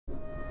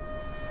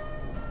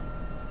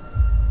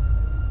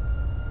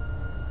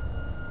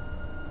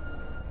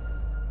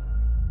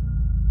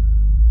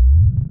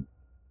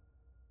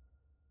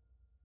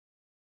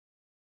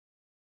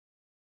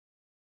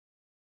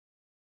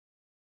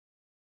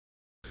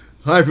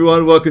Hi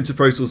everyone, welcome to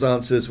Pro Tools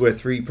Answers, where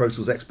three Pro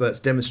Tools experts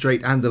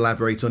demonstrate and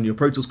elaborate on your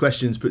Pro Tools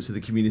questions put to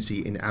the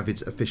community in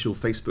Avid's official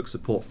Facebook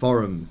support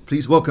forum.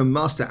 Please welcome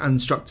Master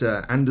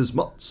Instructor Anders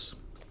Motz.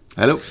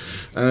 Hello.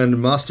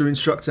 And Master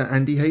Instructor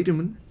Andy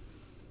Haydeman.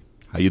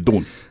 How you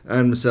doing?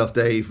 And myself,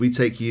 Dave. We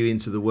take you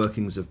into the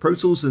workings of Pro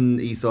Tools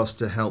and ethos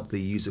to help the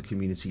user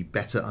community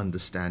better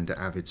understand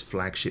Avid's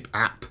flagship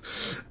app.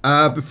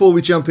 Before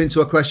we jump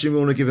into our question, we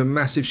want to give a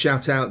massive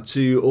shout out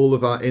to all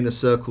of our Inner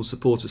Circle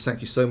supporters.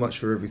 Thank you so much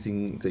for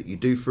everything that you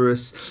do for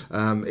us.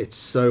 It's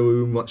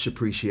so much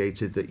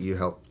appreciated that you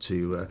help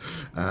to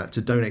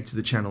donate to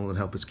the channel and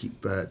help us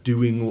keep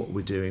doing what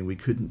we're doing. We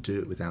couldn't do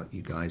it without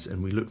you guys,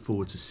 and we look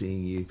forward to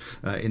seeing you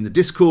in the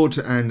Discord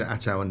and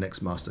at our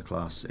next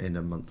masterclass in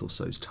a month or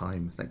so's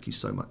time. Thank you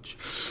so much.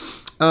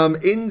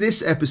 In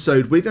this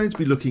episode, we're going to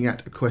be looking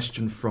at a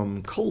question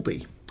from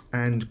Colby.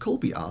 And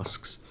Colby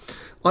asks,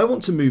 I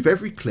want to move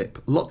every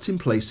clip locked in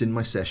place in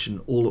my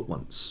session all at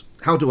once.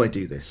 How do I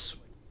do this?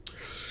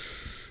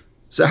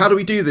 So how do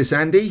we do this,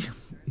 Andy?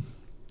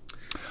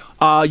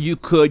 You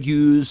could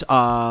use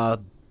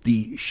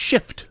the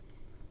Shift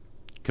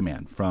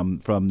command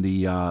from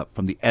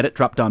the Edit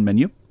drop-down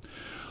menu.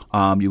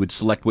 You would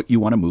select what you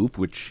want to move,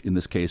 which in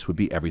this case would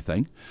be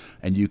everything,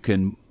 and you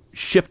can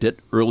shift it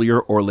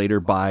earlier or later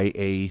by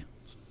a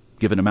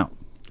given amount.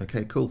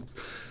 Okay, cool.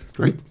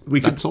 Great.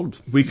 That's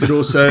solved. We could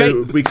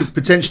also we could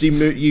potentially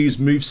use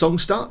move song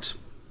start.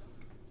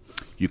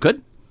 You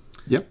could.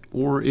 Yep.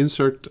 Or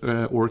insert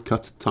or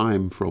cut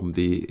time from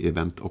the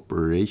event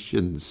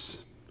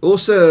operations.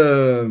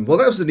 Awesome. Well,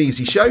 that was an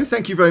easy show.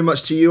 Thank you very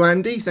much to you,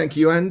 Andy. Thank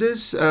you,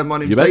 Anders. My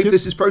name's Dave.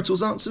 This is Pro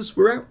Tools Answers.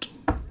 We're out.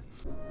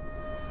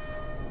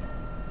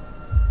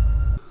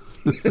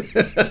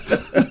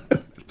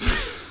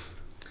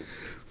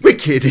 We're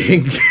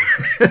kidding.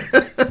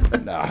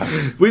 Nah.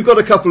 We've got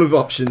a couple of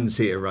options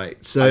here,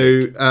 right?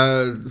 So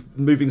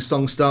moving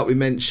song start, we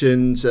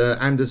mentioned.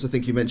 Anders, I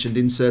think you mentioned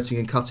inserting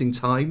and cutting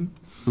time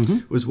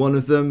was one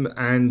of them.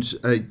 And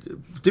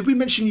did we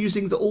mention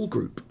using the all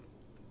group?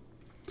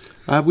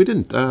 We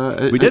didn't.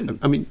 We didn't.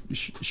 I mean,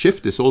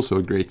 shift is also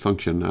a great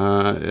function.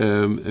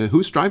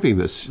 Who's driving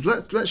this?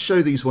 Let's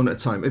show these one at a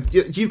time.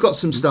 If you've got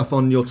some stuff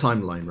on your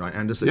timeline, right,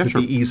 Anders, that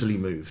could be easily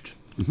moved.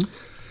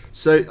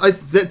 So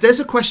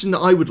there's a question that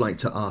I would like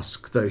to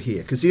ask, though,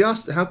 here, because he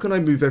asked, how can I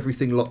move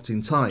everything locked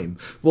in time?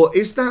 Well,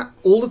 is that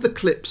all of the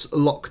clips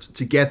locked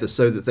together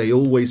so that they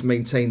always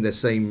maintain their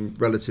same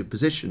relative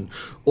position?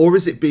 Or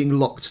is it being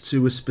locked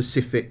to a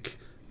specific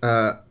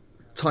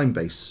time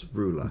base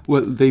ruler?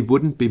 Well, they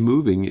wouldn't be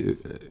moving,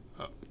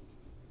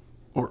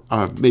 or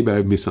maybe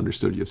I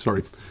misunderstood you.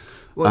 Sorry.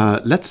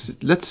 Well, let's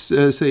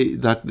say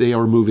that they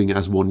are moving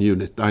as one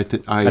unit. I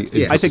think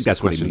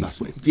that's what he means. That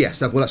way. Yes,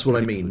 that's what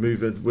I mean.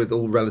 Move with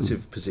all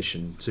relative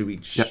position to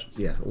each.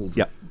 Yeah.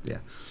 Yeah.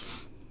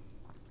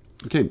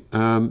 Okay.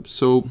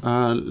 So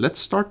let's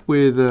start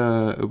with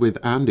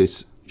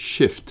Andy's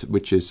shift,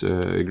 which is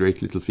a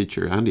great little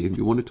feature. Andy, do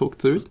you want to talk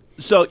through it?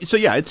 So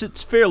yeah,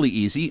 it's fairly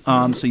easy.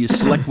 So you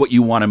select what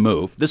you want to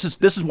move. This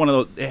is one of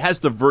those. It has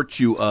the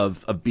virtue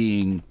of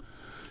being.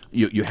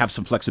 You have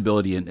some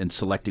flexibility in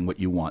selecting what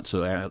you want.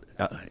 So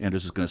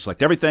Anders is going to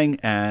select everything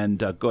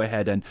and go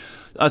ahead and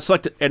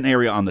select an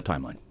area on the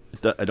timeline.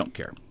 I don't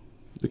care.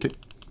 Okay,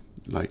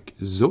 like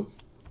so.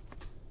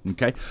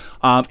 Okay,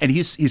 and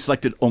he's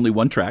selected only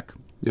one track.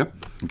 Yep.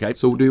 Okay.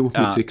 So do you want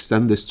me to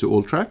extend this to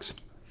all tracks?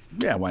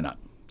 Yeah, why not?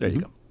 There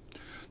you go.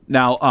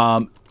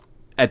 Now,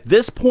 at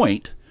this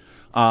point,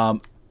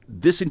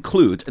 this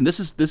includes, and this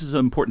is an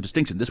important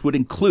distinction. This would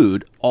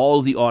include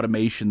all the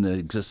automation that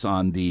exists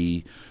on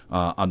the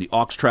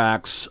aux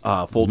tracks,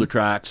 folder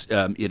tracks.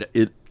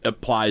 It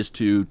applies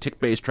to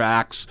tick-based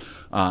tracks,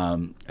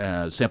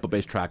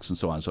 sample-based tracks, and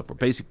so on and so forth.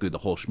 Basically, the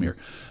whole schmear.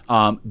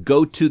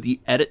 Go to the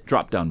Edit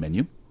drop-down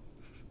menu.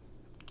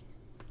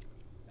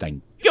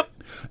 Thank you,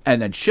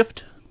 and then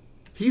Shift.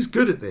 He's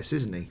good at this,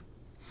 isn't he?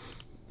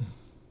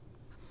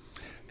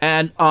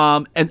 And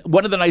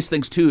one of the nice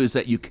things too is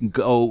that you can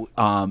go.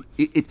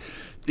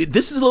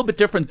 This is a little bit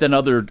different than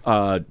other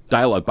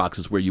dialog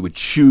boxes where you would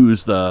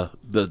choose the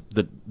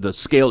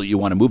scale that you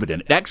want to move it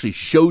in. It actually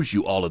shows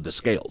you all of the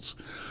scales.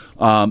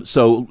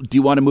 So do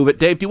you want to move it,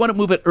 Dave? Do you want to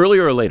move it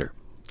earlier or later?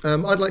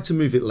 I'd like to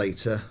move it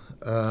later.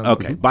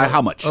 Okay. By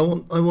how much? I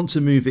want to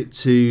move it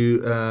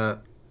to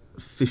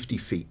 50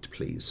 feet,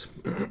 please.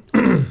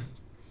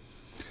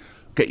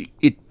 Okay.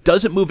 It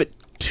doesn't move it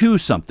to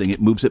something,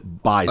 it moves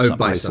it by something.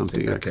 By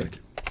something. Okay.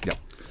 Yeah.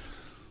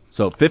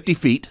 So 50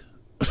 feet.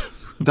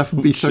 That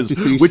would be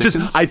 33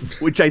 seconds.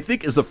 Which I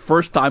think is the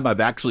first time I've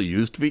actually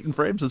used feet and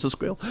frames as a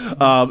scale.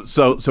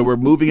 So we're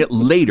moving it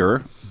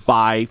later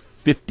by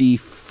 50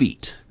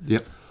 feet.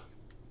 Yep.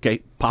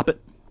 Okay, pop it.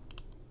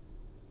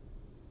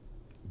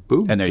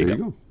 Boom. And there you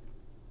go.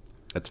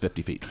 That's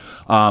 50 feet.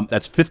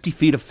 That's 50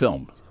 feet of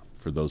film,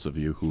 for those of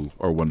you who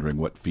are wondering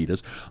what feet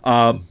is.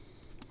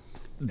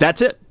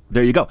 That's it.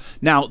 There you go.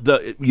 Now,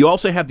 you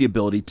also have the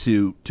ability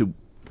to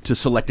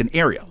select an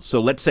area. So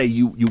let's say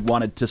you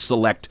wanted to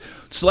select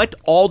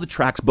all the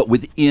tracks, but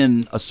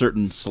within a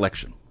certain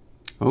selection.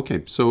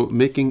 Okay, so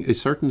making a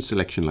certain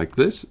selection like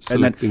this,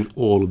 selecting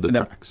all of the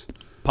tracks.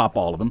 Pop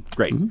all of them.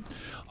 Great.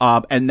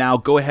 And now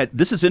go ahead.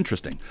 This is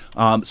interesting.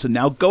 So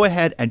now go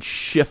ahead and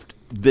shift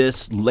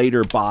this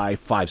later by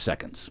 5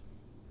 seconds.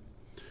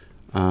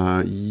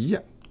 Yeah.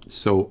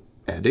 So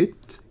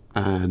edit,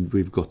 and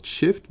we've got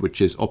shift,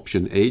 which is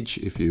option H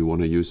if you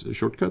want to use a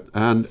shortcut.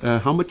 And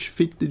how much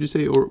feet did you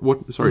say, or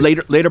what? Sorry.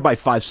 Later by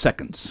 5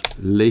 seconds.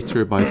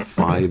 Later by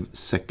 5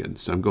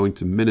 seconds. I'm going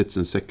to minutes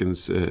and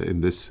seconds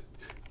in this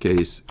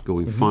case,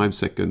 going 5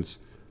 seconds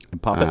and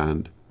pop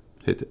and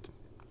hit it.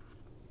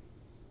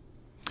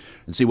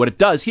 And see what it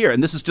does here.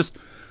 And this is just,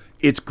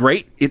 it's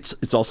great.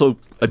 It's also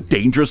a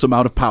dangerous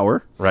amount of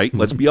power, right?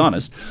 Let's be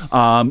honest.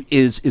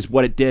 Is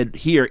what it did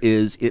here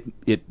is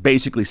it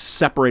basically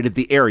separated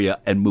the area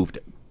and moved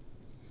it,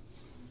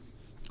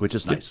 which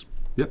is nice.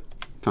 Yep.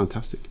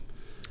 Fantastic.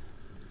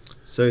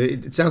 So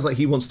it sounds like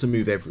he wants to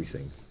move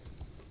everything.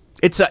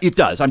 It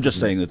does. I'm just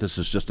saying that this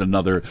is just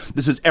another,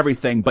 this is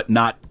everything, but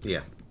not,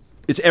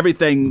 it's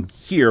everything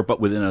here,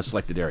 but within a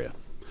selected area.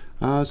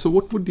 So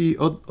what would the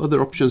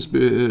other options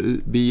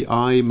be?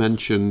 I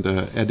mentioned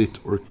edit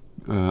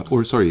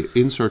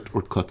insert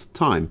or cut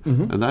time.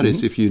 And that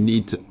is if you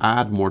need to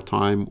add more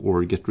time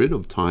or get rid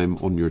of time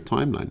on your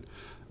timeline.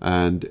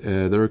 And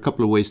there are a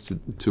couple of ways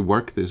to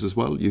work this as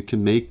well. You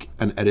can make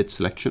an edit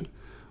selection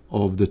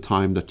of the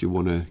time that you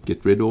want to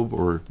get rid of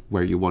or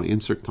where you want to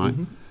insert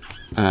time.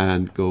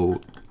 And go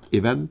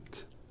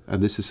event.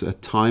 And this is a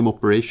time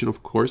operation,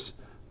 of course.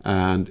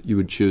 And you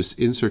would choose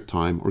insert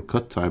time or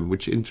cut time,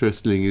 which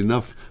interestingly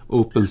enough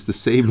opens the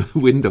same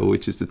window,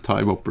 which is the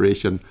time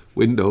operation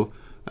window.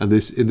 And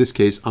in this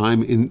case,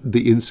 I'm in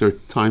the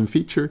insert time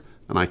feature,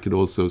 and I could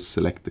also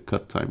select the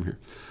cut time here.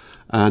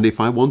 And if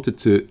I wanted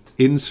to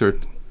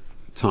insert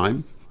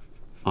time,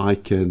 I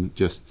can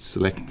just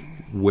select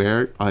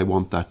where I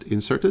want that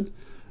inserted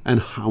and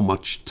how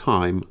much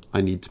time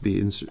I need to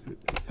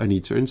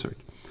insert.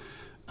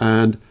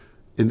 And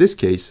in this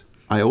case,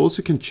 I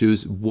also can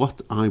choose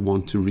what I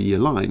want to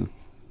realign.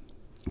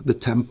 The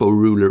tempo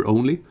ruler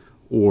only,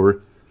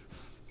 or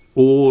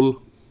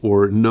all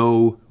or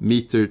no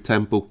meter,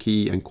 tempo,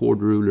 key, and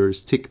chord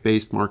rulers,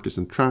 tick-based markers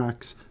and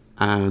tracks,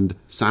 and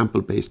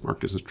sample-based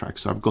markers and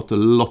tracks. So I've got a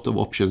lot of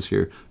options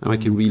here, and I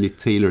can really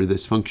tailor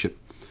this function.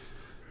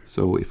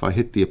 So if I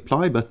hit the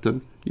apply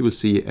button, you will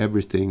see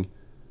everything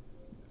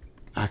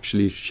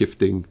actually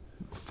shifting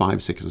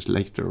 5 seconds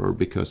later, or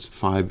because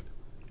 5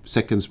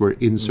 seconds were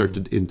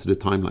inserted into the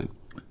timeline.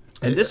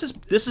 And this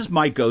is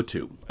my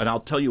go-to, and I'll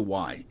tell you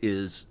why.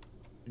 Is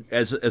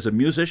as a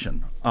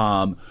musician,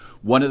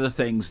 one of the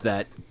things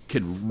that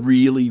can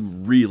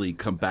really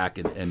come back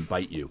and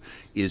bite you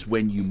is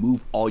when you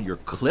move all your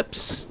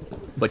clips,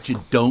 but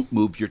you don't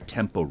move your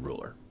tempo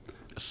ruler,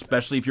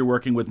 especially if you're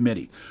working with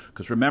MIDI.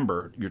 Because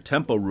remember, your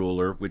tempo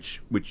ruler, which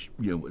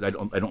you know,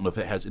 I don't know if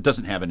it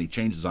doesn't have any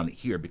changes on it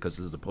here because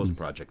this is a post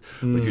project.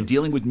 But if you're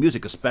dealing with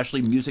music,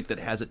 especially music that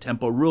has a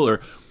tempo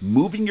ruler,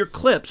 moving your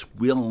clips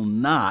will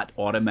not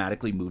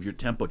automatically move your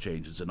tempo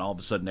changes, and all of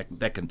a sudden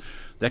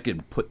that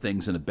can put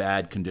things in a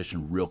bad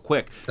condition real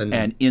quick.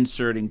 And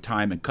inserting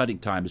time and cutting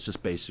time is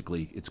just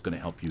basically, it's going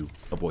to help you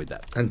avoid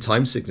that. And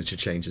time signature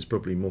changes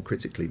probably more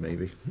critically,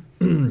 maybe.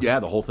 Yeah,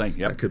 the whole thing.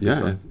 Yep. That could be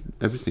fun.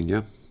 Everything.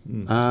 Yeah.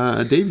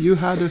 Dave, you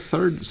had a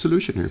third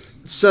solution here.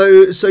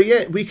 So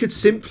yeah, we could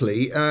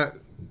simply,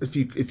 if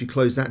you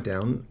close that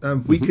down,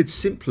 we could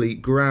simply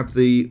grab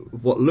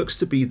what looks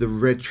to be the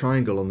red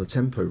triangle on the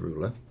tempo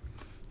ruler,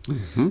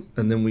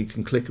 and then we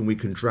can click and we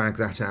can drag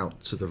that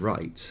out to the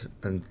right,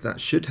 and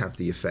that should have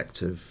the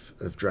effect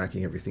of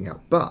dragging everything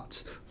out.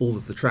 But all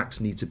of the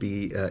tracks need to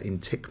be in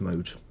tick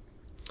mode.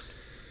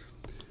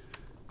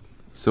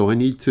 So I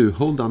need to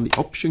hold down the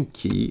Option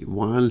key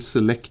while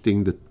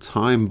selecting the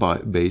time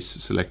base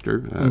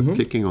selector,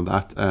 clicking on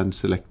that and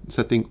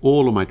setting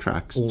all of my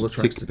tracks to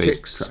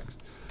tick-based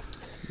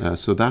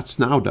tracks. So that's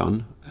now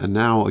done, and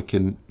now I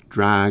can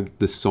drag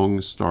the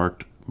song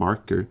start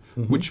marker,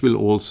 which will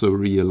also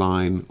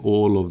realign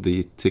all of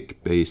the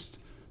tick-based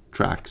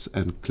tracks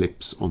and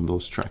clips on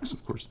those tracks,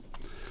 of course.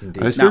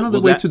 Is there another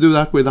way to do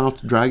that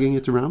without dragging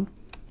it around?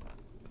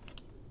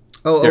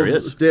 There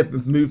is.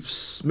 Move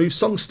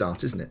song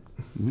start, isn't it?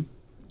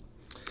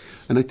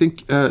 And I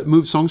think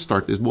Move Song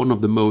Start is one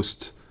of the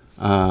most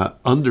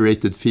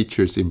underrated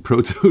features in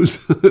Pro Tools.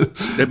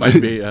 It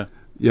might be.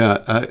 Yeah,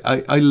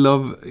 I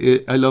love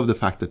it. I love the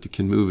fact that you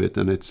can move it,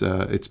 and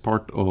it's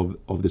part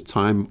of the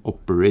time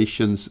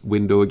operations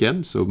window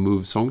again. So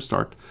Move Song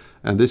Start,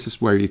 and this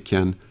is where you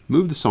can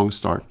move the song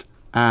start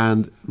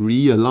and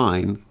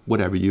realign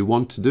whatever you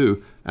want to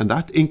do, and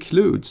that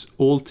includes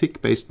all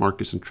tick-based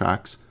markers and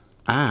tracks.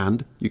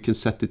 And you can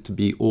set it to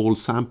be all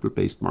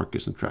sample-based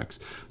markers and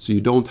tracks. So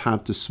you don't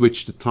have to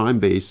switch the time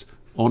base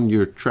on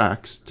your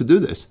tracks to do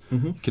this.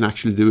 You can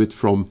actually do it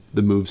from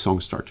the Move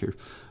Song Start here.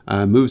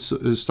 Move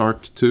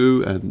Start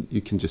to, and you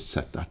can just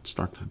set that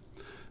start time.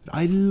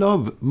 I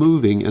love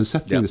moving and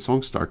setting the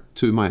song start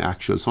to my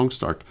actual song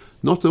start.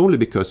 Not only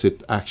because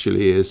it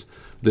actually is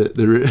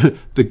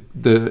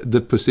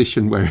the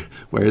position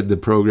where the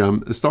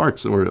program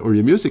starts or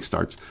your music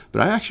starts.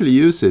 But I actually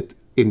use it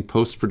in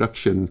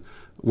post-production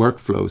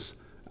workflows,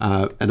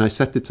 and I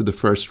set it to the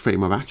first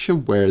frame of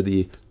action where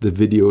the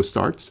video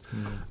starts,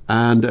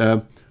 and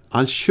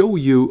I'll show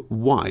you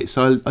why.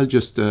 So I'll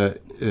just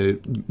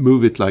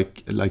move it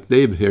like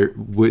Dave here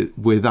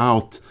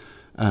without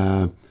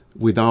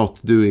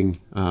doing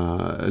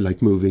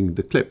like moving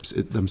the clips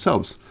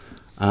themselves.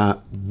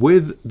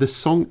 With the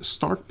song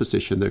start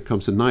position, there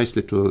comes a nice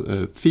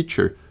little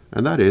feature,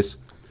 and that is,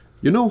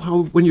 you know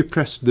how when you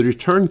press the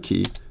return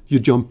key, you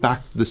jump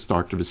back to the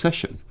start of a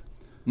session.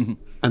 Mm-hmm.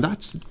 And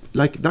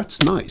that's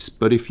nice.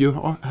 But if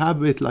you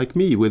have it like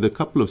me with a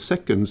couple of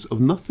seconds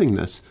of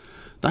nothingness,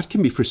 that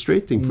can be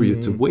frustrating for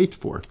you to wait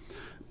for.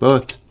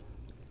 But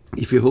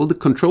if you hold the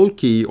control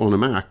key on a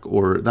Mac,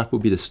 or that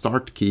would be the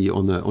start key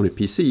on a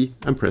PC,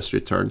 and press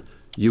return,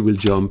 you will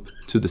jump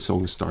to the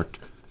song start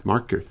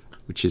marker,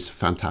 which is a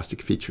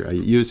fantastic feature. I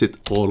use it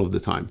all of the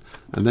time.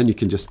 And then you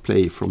can just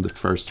play from the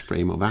first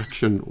frame of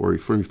action or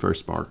from your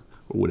first bar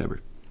or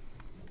whatever.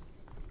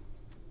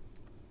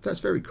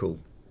 That's very cool.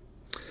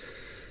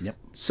 Yep.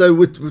 So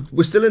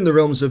we're still in the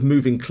realms of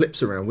moving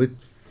clips around. We're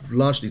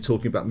largely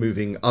talking about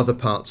moving other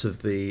parts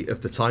of the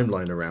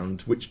timeline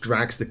around, which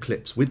drags the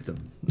clips with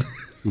them.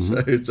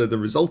 Mm-hmm. so the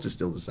result is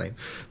still the same,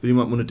 but you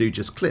might want to do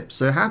just clips.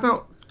 So how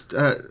about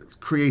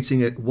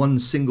creating one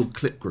single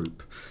clip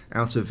group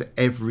out of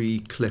every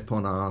clip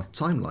on our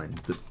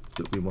timeline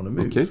that we want to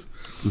move? Okay.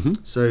 Mm-hmm.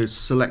 So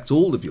select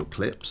all of your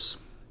clips,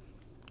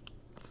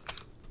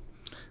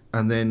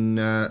 and then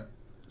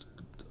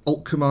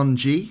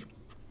Alt-Command-G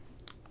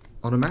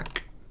on a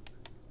Mac.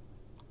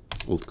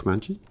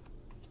 Alt-Command-G.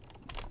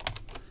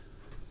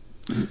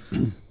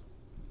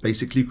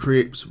 Basically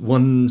creates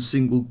one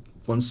single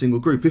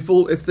group. If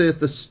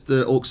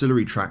the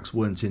auxiliary tracks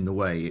weren't in the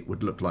way, it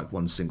would look like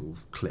one single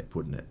clip,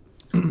 wouldn't it?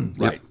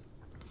 Right.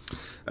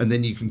 And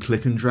then you can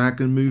click and drag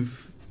and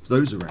move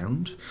those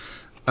around.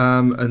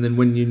 And then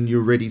when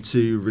you're ready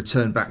to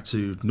return back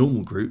to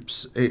normal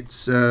groups,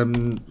 it's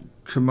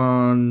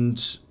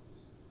Command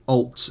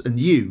Alt and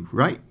U,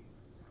 right?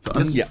 For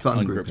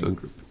ungrouping.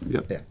 Ungroup.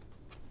 Yeah.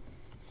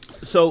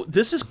 So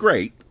this is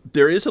great.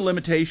 There is a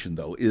limitation,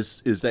 though,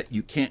 is that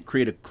you can't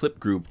create a clip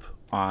group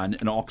on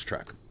an aux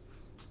track.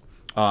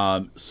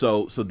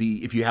 So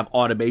if you have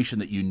automation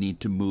that you need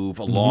to move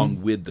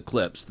along with the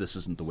clips, this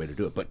isn't the way to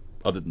do it. But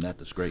other than that,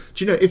 that's great.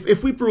 Do you know,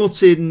 if we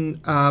brought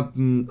in,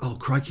 oh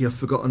crikey, I've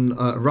forgotten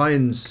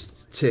Ryan's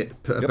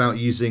tip about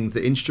using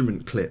the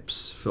instrument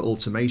clips for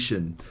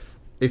automation.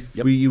 If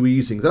we were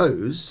using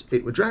those,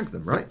 it would drag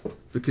them, right?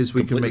 Because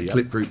we can make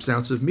clip groups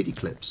out of MIDI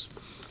clips.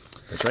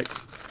 That's right.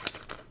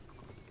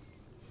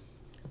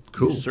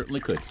 Cool. You certainly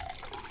could.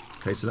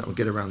 Okay, so that would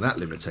get around that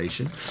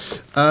limitation.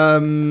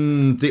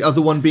 The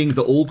other one being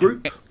the all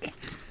group.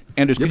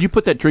 Anders, could you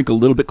put that drink a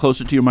little bit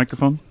closer to your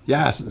microphone?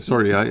 Yes,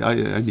 sorry,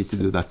 I need to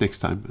do that next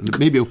time. And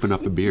maybe open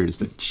up a beer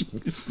instead.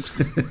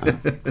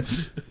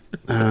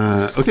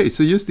 Okay,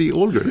 so use the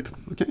all group.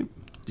 Okay.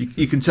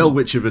 You can tell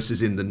which of us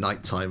is in the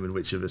nighttime and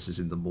which of us is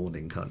in the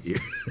morning, can't you?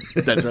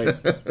 That's right.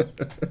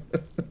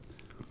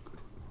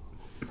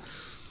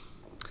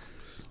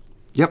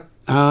 Yep,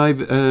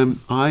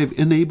 I've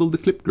enabled the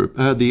clip group,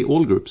 the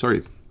all group.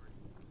 Sorry.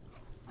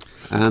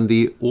 And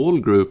the all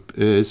group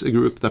is a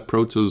group that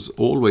Pro Tools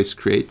always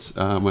creates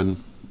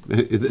when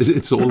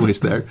it's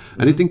always there,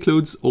 and it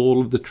includes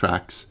all of the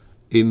tracks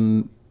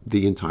in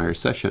the entire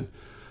session.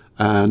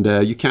 And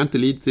you can't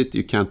delete it,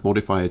 you can't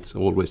modify it, it's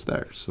always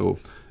there. So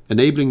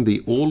enabling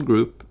the all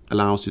group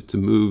allows you to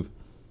move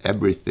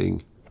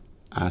everything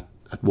at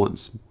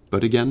once.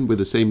 But again, with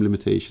the same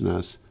limitation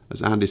as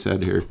Andy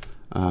said here,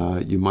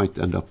 you might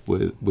end up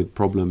with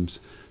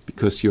problems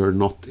because you're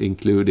not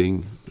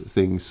including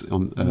things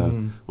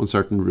on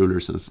certain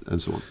rulers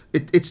and so on.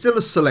 It's still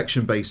a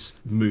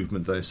selection-based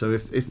movement, though. So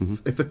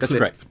if a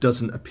clip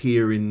doesn't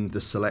appear in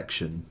the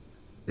selection,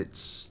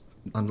 it's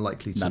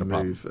unlikely to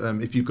move.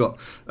 If you've got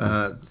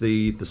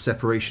the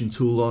separation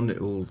tool on, it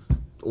will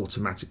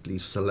automatically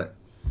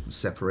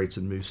separate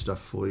and move stuff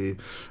for you.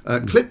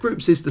 Clip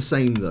groups is the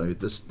same, though.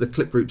 The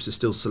clip groups are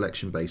still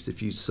selection-based.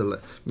 If you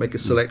make a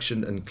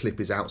selection and clip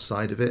is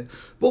outside of it,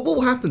 what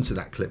will happen to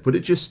that clip? Would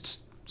it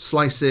just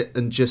slice it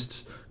and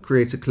just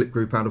create a clip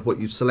group out of what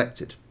you've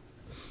selected?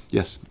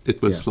 Yes,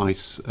 it will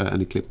slice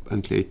any clip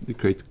and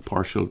create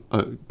partial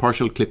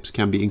clips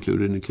can be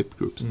included in clip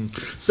groups.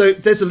 So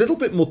there's a little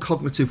bit more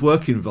cognitive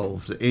work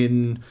involved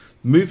in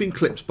moving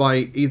clips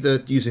by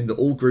either using the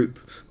all group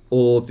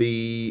or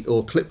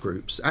clip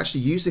groups,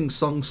 actually using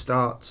song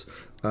start,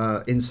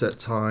 insert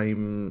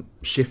time,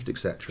 shift,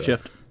 etc.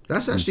 Shift.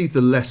 That's actually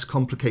the less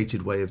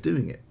complicated way of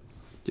doing it.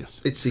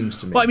 Yes, it seems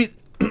to me. Well, I mean,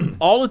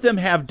 all of them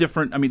have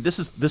different. I mean, this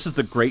is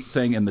the great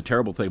thing and the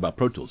terrible thing about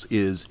Pro Tools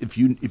is if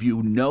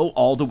you know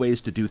all the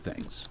ways to do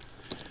things,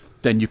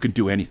 then you can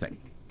do anything.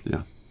 Yeah,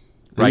 and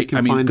right. You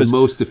can find the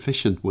most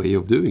efficient way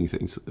of doing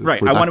things. Right.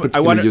 For that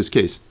particular use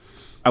case.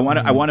 I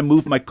want to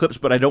move my clips,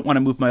 but I don't want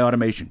to move my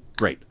automation.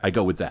 Great, I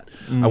go with that.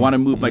 I want to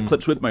move my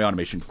clips with my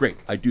automation. Great,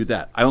 I do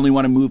that. I only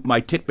want to move my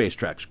tick-based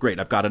tracks. Great,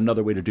 I've got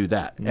another way to do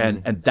that.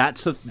 And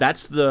that's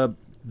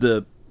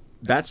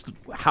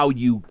how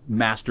you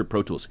master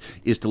Pro Tools,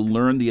 is to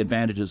learn the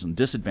advantages and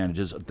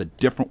disadvantages of the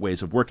different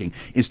ways of working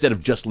instead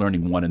of just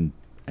learning one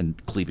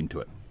and cleaving to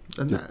it.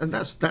 And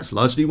that's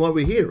largely why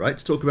we're here, right?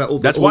 To talk about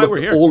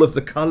all of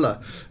the color.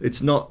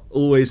 It's not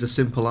always a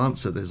simple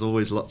answer. There's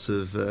always lots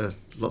of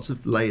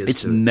layers.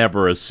 It's to it.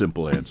 never a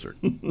simple answer.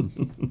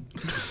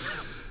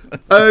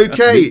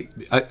 Okay.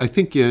 I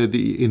think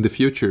in the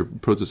future,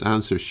 Pro Tools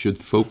answers should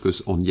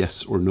focus on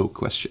yes or no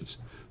questions.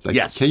 Like,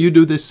 yes. Can you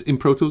do this in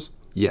Pro Tools?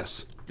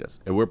 Yes. Yes.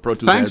 And we're Pro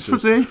Tools Thanks for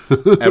today.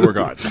 and we're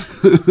gone.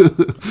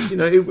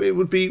 It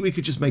would be, we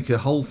could just make a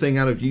whole thing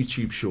out of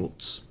YouTube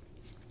shorts.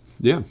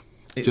 Yeah.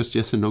 Just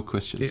yes and no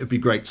questions. It would be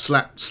great.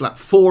 Slap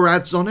 4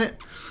 ads on it.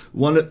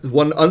 One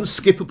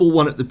unskippable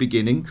one at the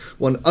beginning,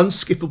 one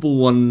unskippable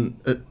one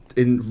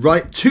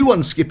two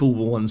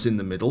unskippable ones in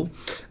the middle,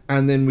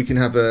 and then we can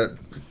have a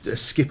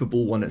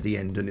skippable one at the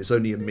end, and it's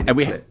only a minute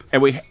clip.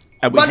 And we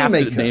have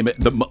to name it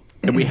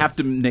we have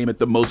to name it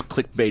the most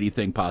clickbaity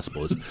thing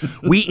possible.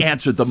 We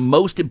answered the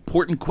most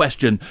important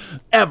question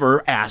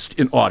ever asked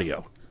in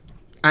audio.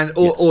 And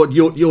or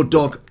your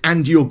dog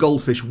and your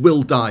goldfish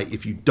will die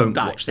if you don't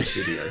watch this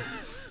video.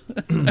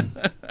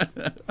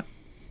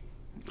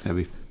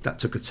 Heavy. That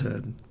took a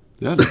turn.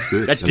 Yeah, let's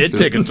do it. That did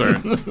take a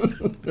turn.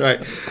 Right.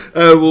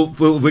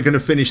 We're going to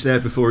finish there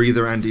before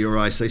either Andy or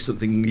I say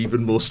something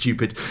even more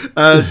stupid.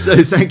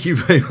 So thank you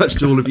very much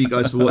to all of you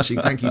guys for watching.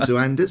 Thank you to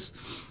Anders.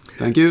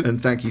 Thank you.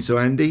 And thank you to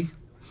Andy.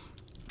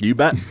 You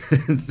bet.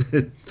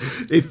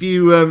 If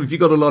you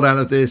got a lot out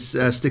of this,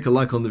 stick a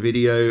like on the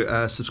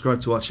video,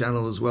 subscribe to our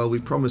channel as well. We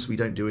promise we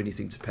don't do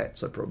anything to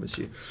pets, I promise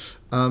you.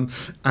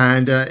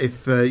 And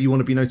if you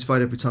want to be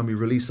notified every time we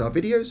release our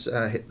videos,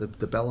 hit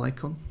the bell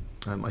icon.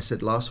 I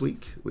said last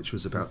week, which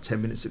was about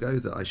 10 minutes ago,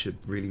 that I should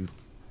really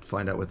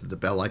find out whether the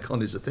bell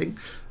icon is a thing.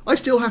 I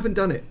still haven't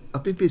done it.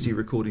 I've been busy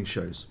recording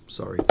shows.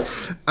 Sorry.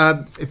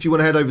 If you want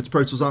to head over to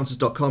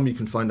ProToolsAnswers.com, you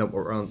can find out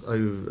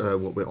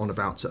what we're on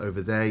about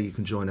over there. You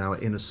can join our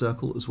inner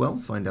circle as well,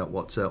 find out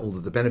what all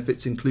of the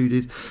benefits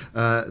included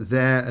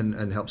there,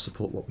 and help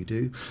support what we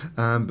do.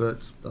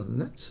 But other than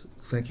that,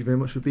 thank you very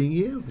much for being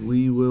here.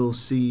 We will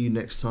see you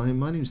next time.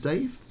 My name's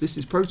Dave. This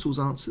is Pro Tools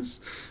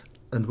Answers,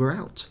 and we're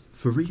out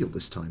for real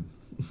this time.